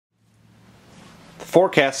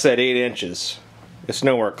Forecast said 8 inches. It's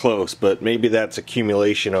nowhere close, but maybe that's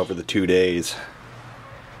accumulation over the 2 days.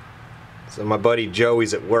 So my buddy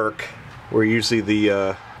Joey's at work. We're usually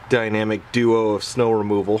the dynamic duo of snow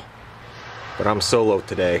removal, but I'm solo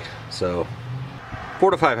today, so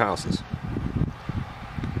 4 to 5 houses.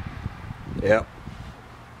 Yep.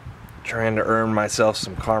 Trying to earn myself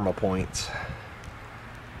some karma points.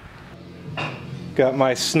 Got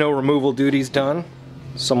my snow removal duties done.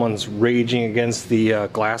 Someone's raging against the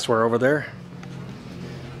glassware over there.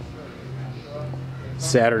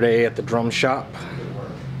 Saturday at the drum shop.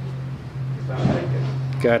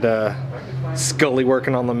 Got Scully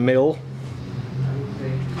working on the mill.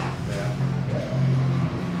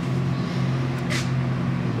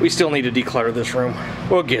 We still need to declutter this room.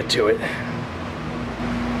 We'll get to it.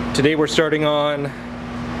 Today we're starting on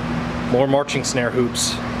more marching snare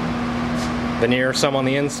hoops. Veneer some on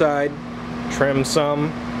the inside, trim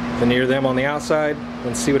some, veneer them on the outside,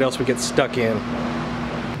 and see what else we get stuck in.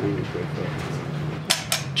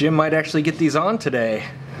 Jim might actually get these on today.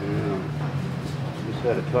 Yeah. Just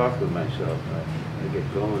got to talk with myself. I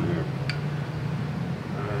get going here.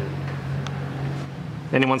 Alright.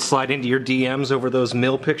 Anyone slide into your DMs over those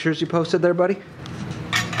mill pictures you posted there, buddy?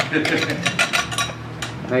 I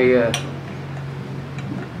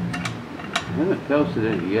haven't posted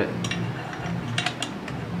any yet.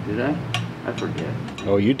 Did I? I forget.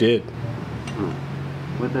 Oh, you did. Oh.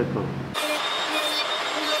 What'd I post?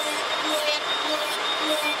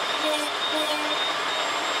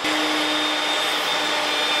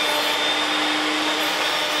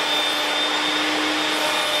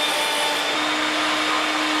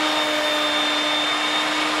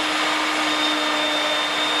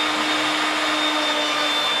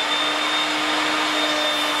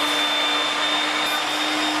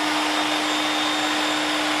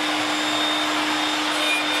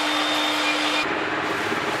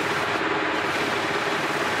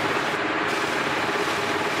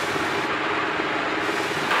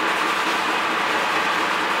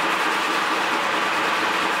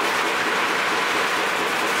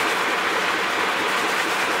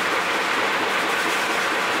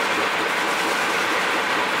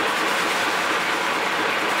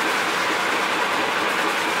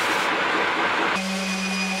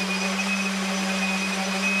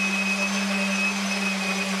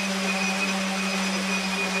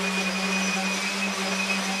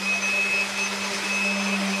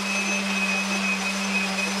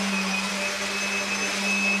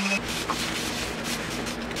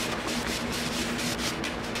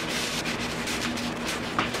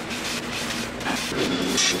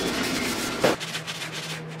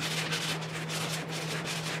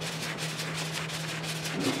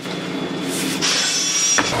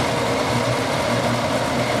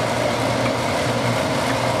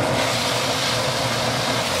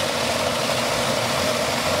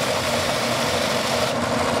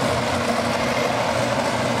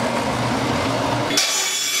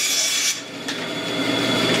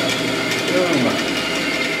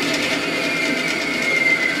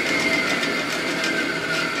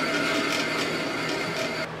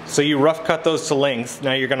 So you rough cut those to length.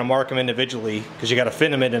 Now you're going to mark them individually because you got to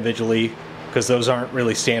fit them individually because those aren't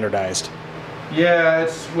really standardized. Yeah,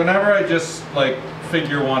 it's whenever I just like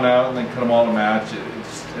figure one out and then cut them all to match, it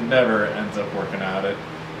never ends up working out. It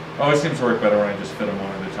always seems to work better when I just fit them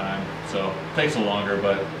one at a time. So it takes a longer,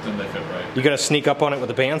 but then they fit right. You going to sneak up on it with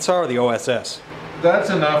the bandsaw or the OSS? That's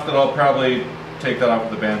enough that I'll probably take that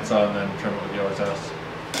off with the bandsaw and then trim it with the OSS.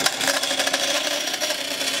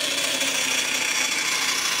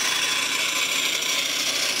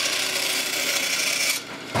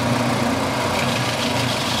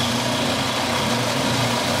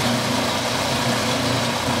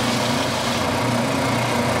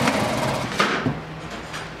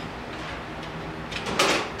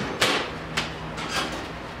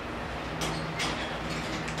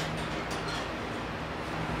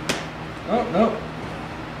 Oh, no.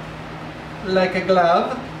 Like a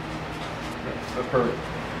glove. Perfect.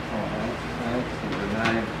 Number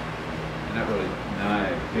 9. Not really 9.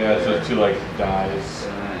 Yeah, so it's two like dies.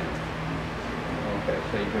 9. Okay,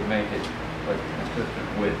 so you could make it like consistent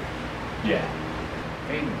with. Yeah.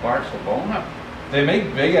 Made in Barcelona. They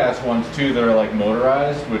make big ass ones too that are like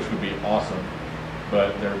motorized, which would be awesome,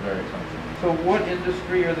 but they're very expensive. So what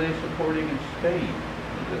industry are they supporting in Spain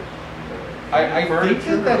with this? I think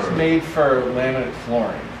that that's or- made for laminate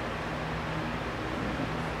flooring.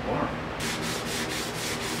 Wow.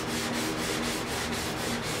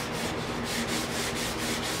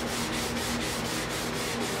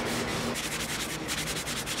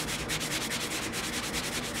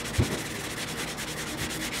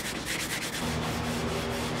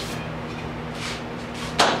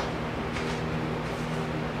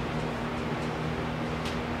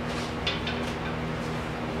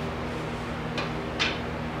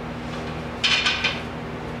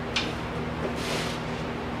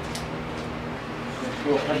 A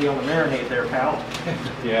little heavy on the marinade there, pal.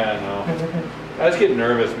 Yeah, I know. I just get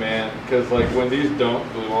nervous, man, because like when these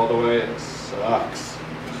don't glue all the way, it sucks.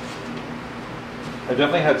 I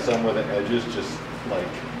definitely had some where the edges just like,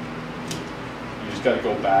 you just got to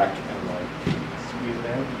go back and like Squeeze it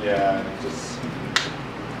in. yeah, and it just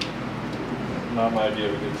not my idea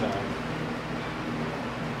of a good time.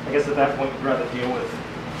 I guess at that point you'd rather deal with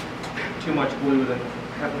too much glue than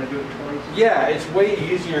having to do it twice. Yeah, it's way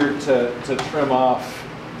easier to trim off.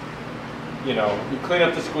 You know, you clean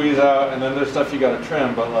up the squeeze out, and then there's stuff you got to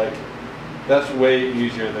trim, but like that's way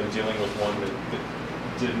easier than dealing with one that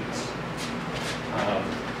didn't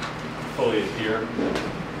fully adhere.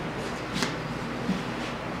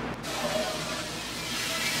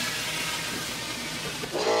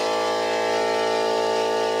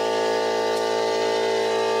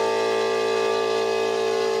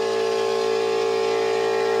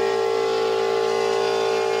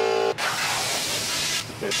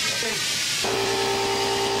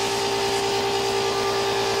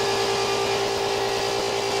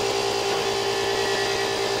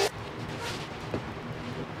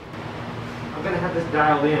 I'm going to have this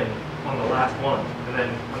dialed in on the last one, and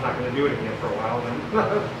then I'm not going to do it again for a while. Then.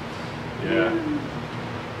 Yeah.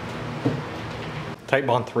 Tight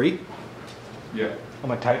bond 3? Yeah.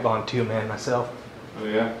 I'm a tight bond 2 man myself. Oh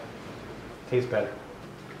yeah. Tastes better.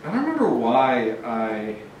 I don't remember why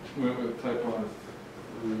I went with Type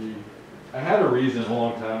 3. I had a reason a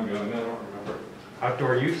long time ago, and I don't remember.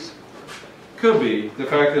 Outdoor use? Could be. The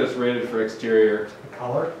fact that it's rated for exterior. The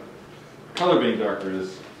color? Color being darker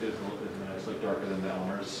is nice, like darker than the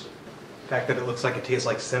Elmer's. The fact that it looks like it tastes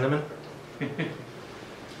like cinnamon? I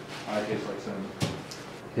taste like cinnamon.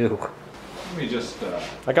 Ew. Let me just,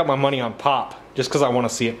 I got my money on pop, just because I want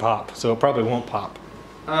to see it pop, so it probably won't pop.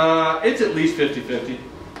 it's at least 50-50.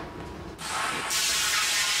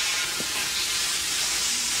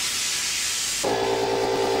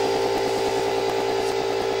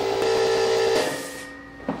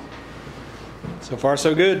 So far,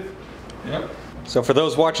 so good. Yep. So for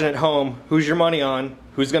those watching at home, who's your money on?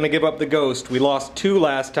 Who's gonna give up the ghost? We lost 2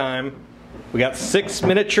 last time. We got 6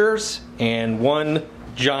 miniatures and 1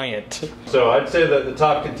 giant. So I'd say that the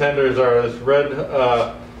top contenders are this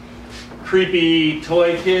red, creepy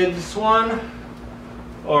toy kids one,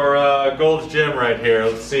 or Gold's Gym right here.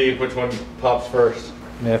 Let's see which one pops first.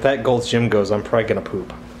 Man, if that Gold's Gym goes, I'm probably gonna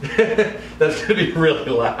poop. That's gonna be really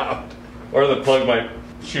loud. Or the plug might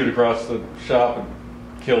shoot across the shop and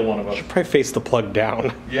kill one of us. Should probably face the plug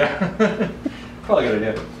down. Yeah, probably a good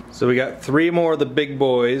idea. So we got 3 more of the big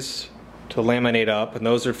boys to laminate up, and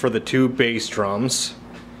those are for the 2 bass drums.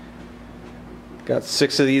 Got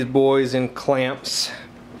 6 of these boys in clamps.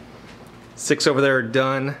 6 over there are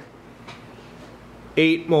done.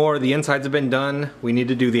 8 more, the insides have been done. We need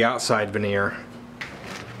to do the outside veneer.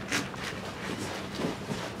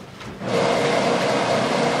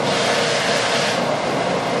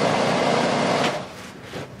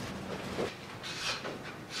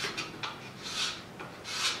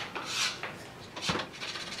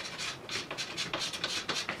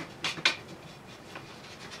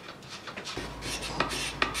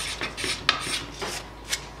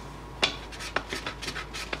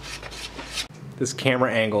 This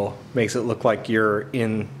camera angle makes it look like you're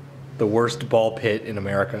in the worst ball pit in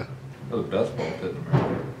America. Oh, the best ball pit in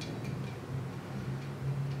America.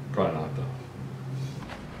 Probably not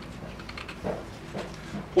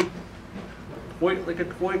though. Wait, like a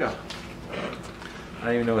fuega. I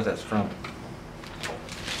don't even know what that's from.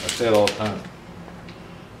 I say it all the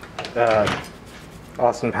time.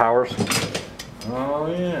 Austin Powers. Oh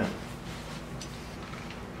yeah.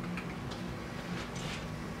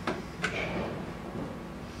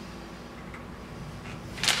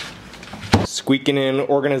 Squeaking in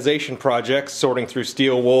organization projects, sorting through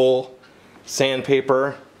steel wool,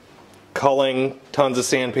 sandpaper, culling tons of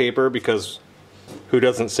sandpaper, because who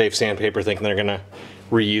doesn't save sandpaper thinking they're gonna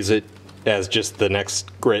reuse it as just the next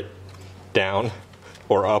grit down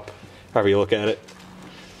or up, however you look at it.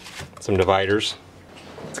 Some dividers.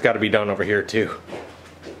 It's got to be done over here too.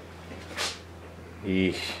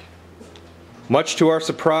 Eesh. Much to our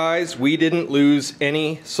surprise, we didn't lose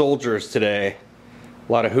any soldiers today.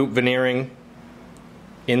 A lot of hoop veneering,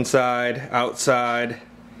 inside, outside.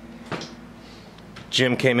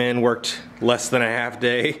 Jim came in, worked less than a half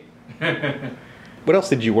day. What else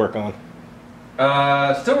did you work on?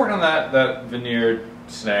 Still working on that veneered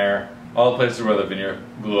snare. All the places where the veneer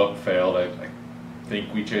glue up and failed, I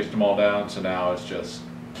think we chased them all down, so now it's just,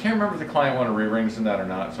 can't remember if the client wanted re-rings in that or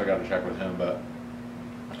not, so I gotta check with him,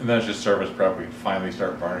 and then it's just service prep. We finally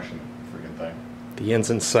start varnishing the freaking thing. The end's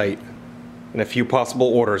in sight, and a few possible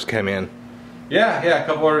orders came in. Yeah, a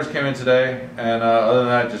couple orders came in today, and other than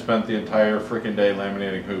that, just spent the entire freaking day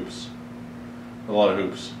laminating hoops. A lot of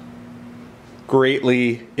hoops.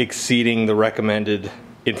 Greatly exceeding the recommended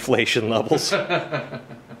inflation levels.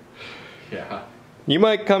 Yeah. You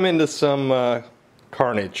might come into some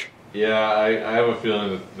carnage. Yeah, I have a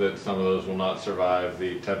feeling that some of those will not survive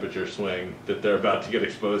the temperature swing that they're about to get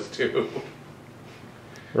exposed to.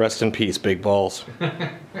 Rest in peace, big balls.